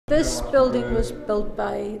This building was built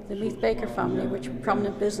by the Meath Baker family, which were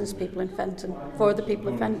prominent business people in Fenton, for the people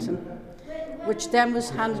of Fenton, which then was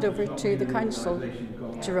handed over to the council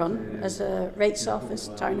to run as a rates office,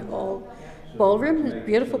 town hall, ballroom, a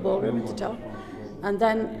beautiful ballroom at the top. And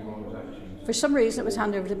then, for some reason, it was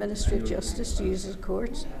handed over to the Ministry of Justice to use as a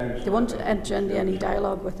court. They won't enter into any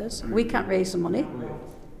dialogue with us. We can't raise the money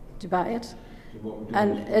to buy it.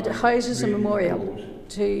 And it houses a memorial,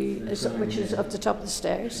 which is up the top of the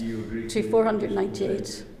stairs, to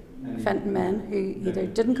 498 Fenton men who either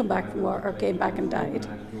didn't come back from war or came back and died.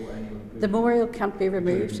 The memorial can't be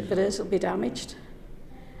removed. If it is, it'll be damaged.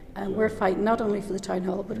 And we're fighting not only for the town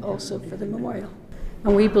hall, but also for the memorial.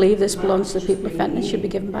 And we believe this belongs to the people of Fenton. It should be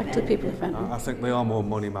given back to the people of Fenton. I think they are more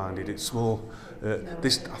money-minded. It's more,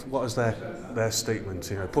 what is their statement,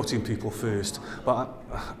 you know, putting people first. But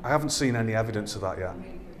I haven't seen any evidence of that yet.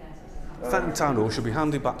 Fenton Town Hall should be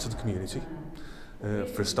handed back to the community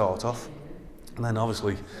for a start off. And then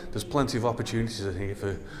obviously there's plenty of opportunities in here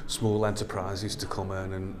for small enterprises to come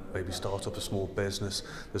in and maybe start up a small business.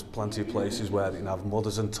 There's plenty of places where they can have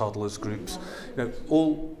mothers and toddlers groups. You know,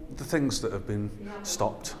 all the things that have been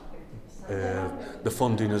stopped, the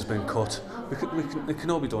funding has been cut. It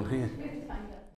can all be done here.